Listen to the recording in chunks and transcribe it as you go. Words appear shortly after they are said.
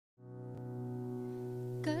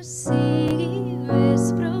Que sigui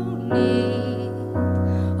vespre o nit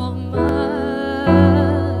o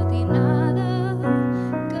matinada,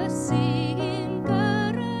 que siguin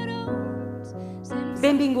carrerons.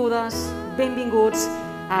 Benvingudes, benvinguts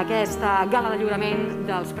a aquesta gala de lliurament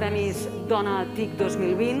dels Premis Dona TIC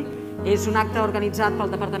 2020. És un acte organitzat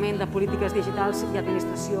pel Departament de Polítiques Digitals i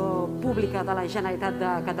Administració Pública de la Generalitat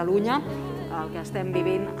de Catalunya. El que estem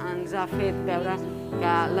vivint ens ha fet veure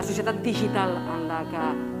que la societat digital en la que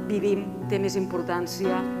vivim té més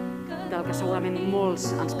importància del que segurament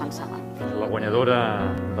molts ens pensaven. La guanyadora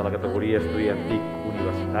de la categoria estudiant TIC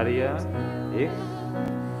universitària és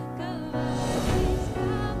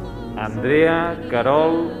Andrea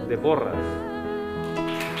Querol de Porres.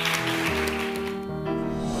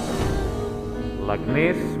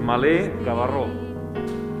 L'Agnès Malé Cabarró.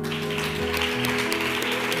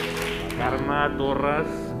 Carme Torras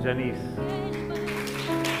Genís.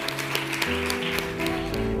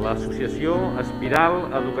 L'associació Espiral,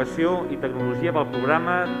 Educació i Tecnologia pel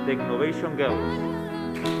programa Technovation Girls.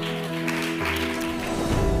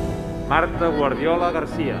 Marta Guardiola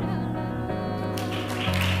Garcia.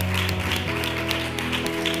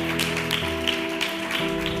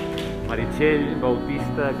 Meritxell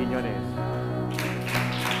Bautista Quiñones.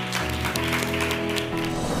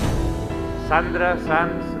 Sandra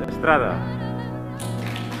Sans Estrada.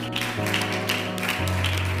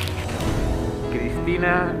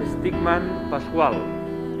 Cristina Steegmann Pasqual.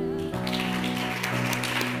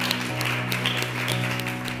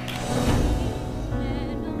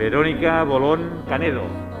 Verònica Boldón Canedo.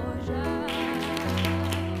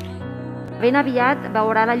 Ben aviat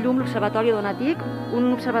veurà la llum l'Observatori Dona TIC, un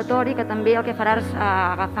observatori que també el que farà és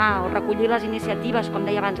agafar o recollir les iniciatives, com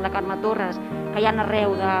deia abans la Carme Torras, que hi ha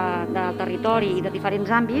arreu del territori i de diferents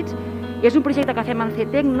àmbits. I és un projecte que fem en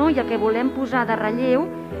Tecno i el que volem posar de relleu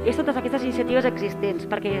és totes aquestes iniciatives existents,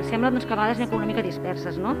 perquè sembla que a vegades n'hi ha una mica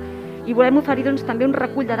disperses, no? I volem oferir també un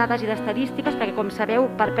recull de dades i d'estadístiques, perquè, com sabeu,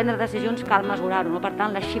 per prendre decisions cal mesurar-ho, no? Per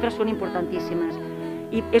tant, les xifres són importantíssimes.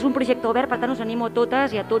 I és un projecte obert, per tant, us animo a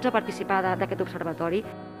totes i a tots a participar d'aquest observatori.